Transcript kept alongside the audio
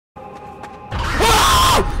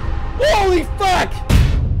Holy fuck!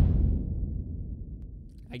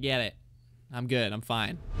 I get it. I'm good. I'm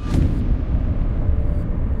fine.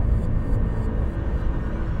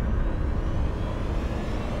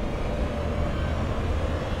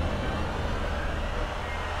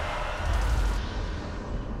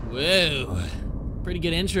 Whoa. Pretty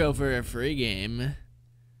good intro for a free game.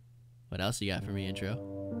 What else you got for me, intro?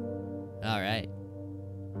 Alright.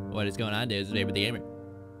 What is going on, dudes? It's David the Gamer.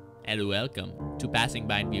 And welcome to Passing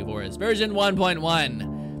Pineview Forest version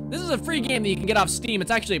 1.1. This is a free game that you can get off Steam.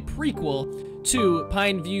 It's actually a prequel to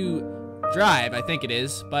Pineview Drive, I think it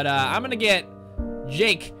is. But I'm gonna get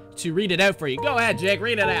Jake to read it out for you. Go ahead, Jake,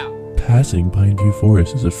 read it out. Passing Pineview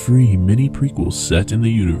Forest is a free mini prequel set in the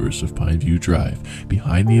universe of Pineview Drive.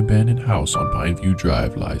 Behind the abandoned house on Pineview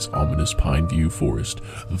Drive lies ominous Pineview Forest.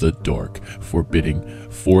 The dark, forbidding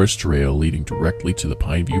forest trail leading directly to the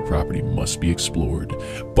Pineview property must be explored.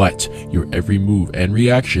 But your every move and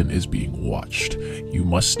reaction is being watched. You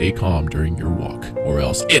must stay calm during your walk, or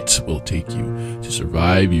else it will take you. To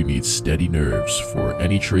survive, you need steady nerves, for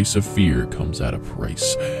any trace of fear comes at a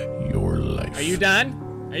price. Your life. Are you done?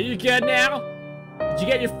 Are you good now? Did you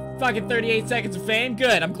get your fucking 38 seconds of fame?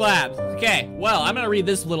 Good, I'm glad. Okay, well, I'm gonna read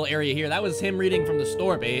this little area here. That was him reading from the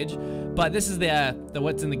store page, but this is the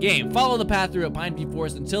what's in the game. Follow the path through a Pineview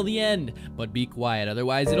Forest until the end, but be quiet,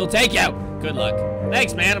 otherwise it'll take you. Good luck.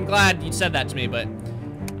 Thanks, man. I'm glad you said that to me, but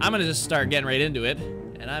I'm gonna just start getting right into it,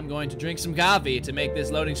 and I'm going to drink some coffee to make this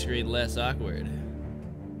loading screen less awkward.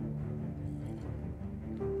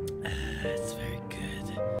 It's very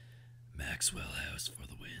good. Maxwell House for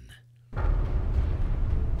the win.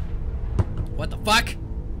 What the fuck?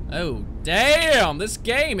 Oh, damn, this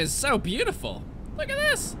game is so beautiful. Look at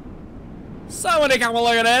this. Somebody come and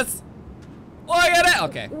look at this. Look at it.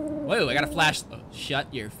 Okay. Whoa, I got a flash. Oh,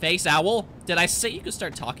 shut your face, owl. Did I say you could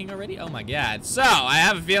start talking already? Oh my god. So, I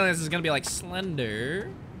have a feeling this is gonna be like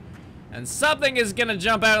Slender. And something is gonna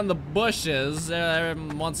jump out in the bushes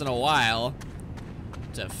once in a while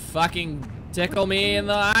to fucking tickle me in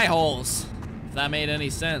the eye holes. If that made any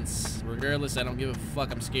sense. Regardless, I don't give a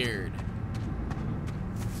fuck. I'm scared.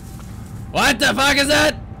 What the fuck is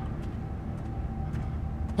that?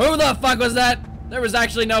 Who the fuck was that? There was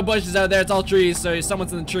actually no bushes out there. It's all trees. So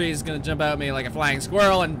someone's in the trees gonna jump out at me like a flying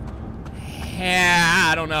squirrel and yeah,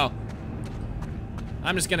 I don't know.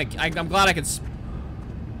 I'm just gonna. I'm glad I can.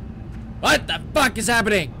 What the fuck is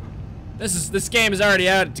happening? This game is already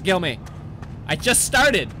out to kill me. I just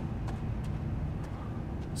started.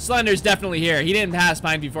 Slender's definitely here. He didn't pass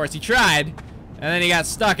Pineview Forest. He tried, and then he got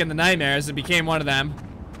stuck in the nightmares and became one of them.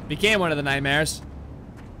 Became one of the nightmares.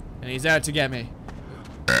 And he's out to get me.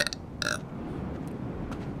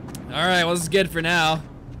 Alright, well, this is good for now.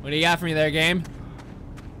 What do you got for me there, game?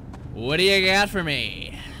 What do you got for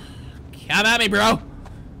me? Come at me, bro!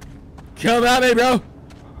 Come at me, bro!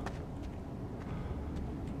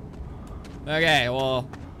 Okay, well,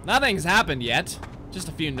 nothing's happened yet. Just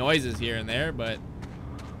a few noises here and there, but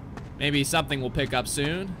maybe something will pick up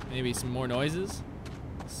soon. Maybe some more noises.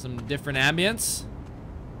 Some different ambience.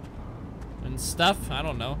 And stuff. I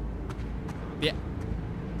don't know. Yeah.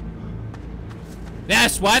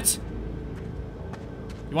 Yes, what?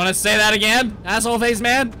 You want to say that again? Asshole face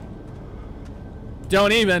man?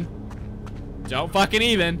 Don't even. Don't fucking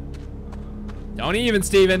even. Don't even,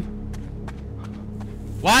 Steven.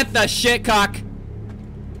 What the shitcock?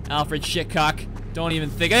 Alfred shitcock. Don't even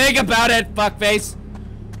think about it, fuckface.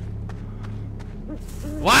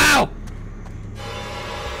 Wow!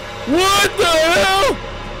 What the hell?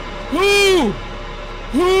 Who?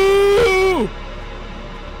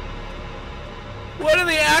 What in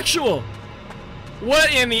the actual?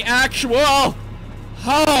 What in the actual?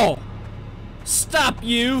 Oh! Stop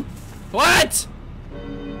you! What?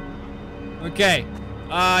 Okay.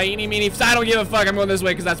 Eeny meeny. I don't give a fuck. I'm going this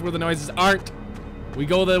way because that's where the noises aren't. We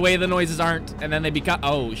go the way the noises aren't, and then they become.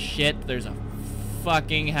 Oh shit! There's a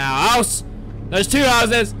fucking house. There's two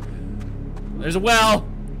houses. There's a well.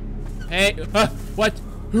 Hey, what?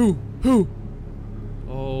 Who?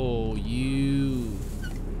 Oh, you.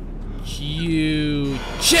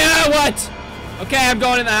 What? Okay, I'm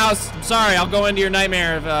going in the house. I'm sorry. I'll go into your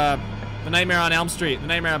nightmare of the nightmare on Elm Street, the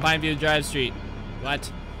nightmare on Pineview Drive Street.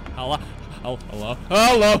 What? Hello? Oh, hello?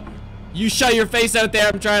 Hello? You shut your face out there.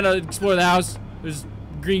 I'm trying to explore the house. There's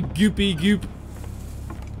green goopy goop.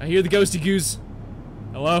 I hear the ghosty goose.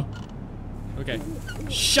 Hello? Okay.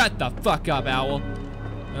 Shut the fuck up, owl.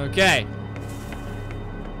 Okay.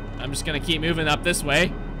 I'm just gonna keep moving up this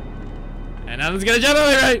way. And nothing's gonna jump on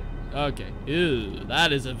me, right? Okay. Ew,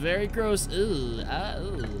 that is a very gross. Ew.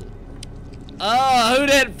 Ew. Oh, who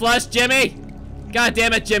didn't flush, Jimmy? God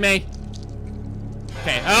damn it, Jimmy.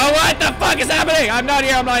 Okay. Oh, what the fuck is happening? I'm not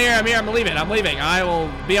here. I'm not here. I'm here. I'm leaving. I'm leaving. I will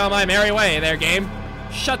be on my merry way there, game.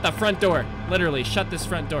 Shut the front door. Literally, shut this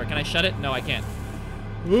front door. Can I shut it? No, I can't.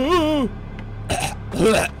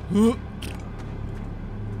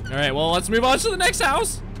 Alright, well, let's move on to the next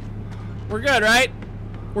house. We're good, right?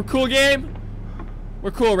 We're cool, game?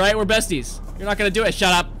 We're cool, right? We're besties. You're not gonna do it.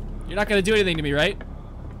 Shut up. You're not gonna do anything to me, right?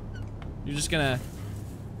 You're just gonna...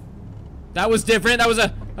 That was different. That was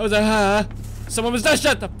a someone was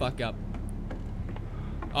shut the fuck up.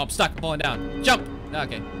 Oh, I'm stuck. I'm falling down. Jump.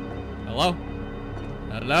 Okay. Hello?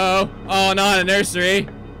 Hello? Oh, not a nursery.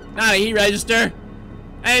 Not a heat register.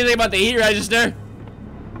 Anything about the heat register?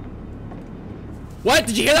 What?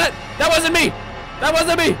 Did you hear that? That wasn't me. That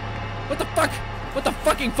wasn't me. What the fuck? What the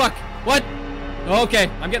fucking fuck? What? Okay,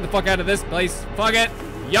 I'm getting the fuck out of this place. Fuck it.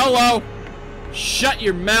 YOLO. Shut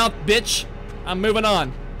your mouth, bitch. I'm moving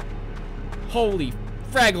on. Holy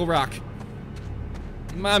Fraggle Rock.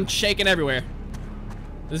 I'm shaking everywhere.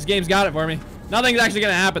 This game's got it for me. Nothing's actually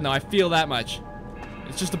gonna happen though, I feel that much.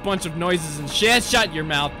 It's just a bunch of noises and shit. Shut your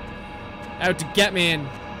mouth. Out to get me and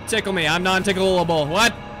tickle me. I'm non-tickleable.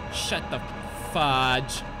 What? Shut the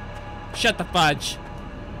fudge. Shut the fudge.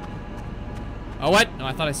 Oh, what? No,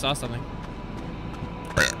 I thought I saw something.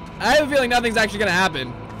 I have a feeling nothing's actually gonna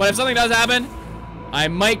happen. But if something does happen, I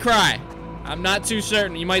might cry. I'm not too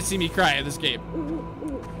certain. You might see me cry in this game.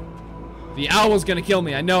 The owl's gonna kill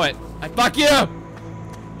me. I know it. Fuck you!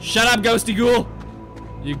 Shut up, ghosty ghoul.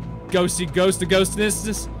 You ghosty ghost of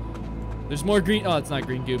ghostness. There's more green. Oh, it's not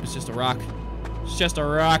green goop. It's just a rock. It's just a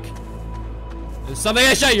rock. There's something.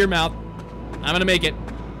 Shut your mouth. I'm gonna make it.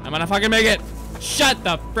 I'm gonna fucking make it. Shut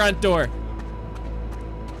the front door.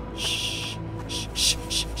 Shh. Shh. Shh.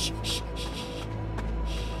 Shh. Shh. Shh.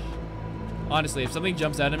 Honestly, if something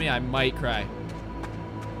jumps out at me, I might cry.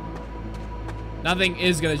 Nothing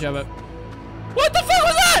is gonna jump out. What the fuck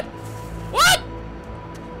was that? What?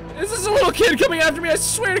 Is this a little kid coming after me? I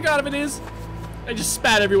swear to God if it is. I just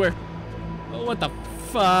spat everywhere. Oh, what the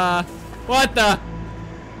fuck? What the?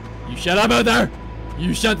 You shut up out there.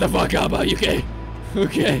 You shut the fuck up, okay?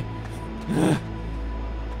 Okay.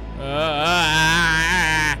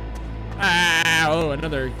 Oh,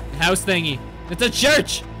 another house thingy. It's a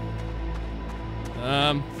church.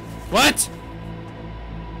 What?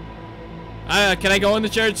 Can I go in the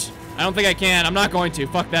church? I don't think I can. I'm not going to.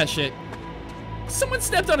 Fuck that shit. Someone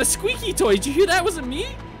stepped on a squeaky toy. Did you hear that? Was it me?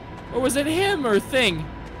 Or was it him or thing?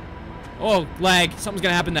 Oh, lag. Something's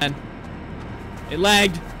gonna happen then. It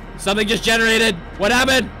lagged. Something just generated. What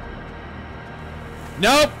happened?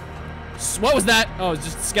 Nope. What was that? Oh, it's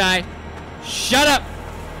just the sky. Shut up.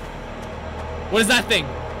 What is that thing?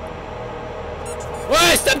 Oh,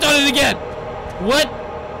 I stepped on it again. What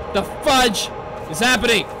the fudge is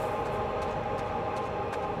happening?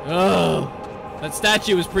 Oh, that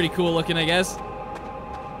statue was pretty cool looking, I guess.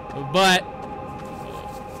 But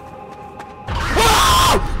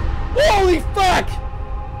oh! Holy fuck!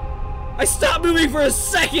 I stopped moving for a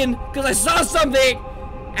second because I saw something,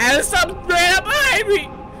 and something ran up behind me.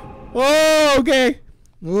 Oh, okay.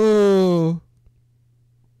 Oh.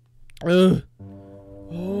 Oh.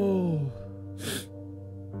 Oh.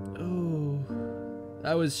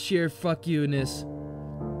 That was sheer fuck you-ness.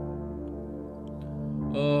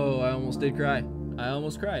 Oh, I almost did cry. I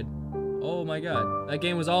almost cried. Oh my God. That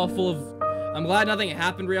game was all full of... I'm glad nothing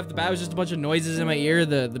happened right off the bat. It was just a bunch of noises in my ear.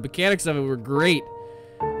 The mechanics of it were great.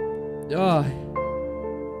 Oh.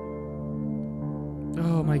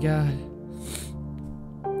 Oh my God.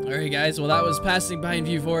 Alright guys, well that was passing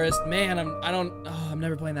Pineview Forest. Man, I'm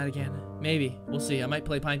never playing that again. Maybe. We'll see. I might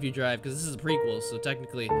play Pineview Drive because this is a prequel, so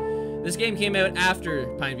technically this game came out after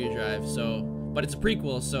Pineview Drive, so but it's a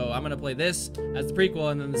prequel, so I'm gonna play this as the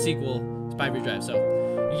prequel and then the sequel to Pineview Drive, so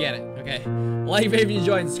you get it, okay? Like if you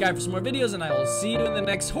enjoyed and subscribe for some more videos, and I will see you in the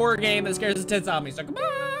next horror game that scares the tits off me, so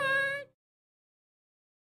goodbye!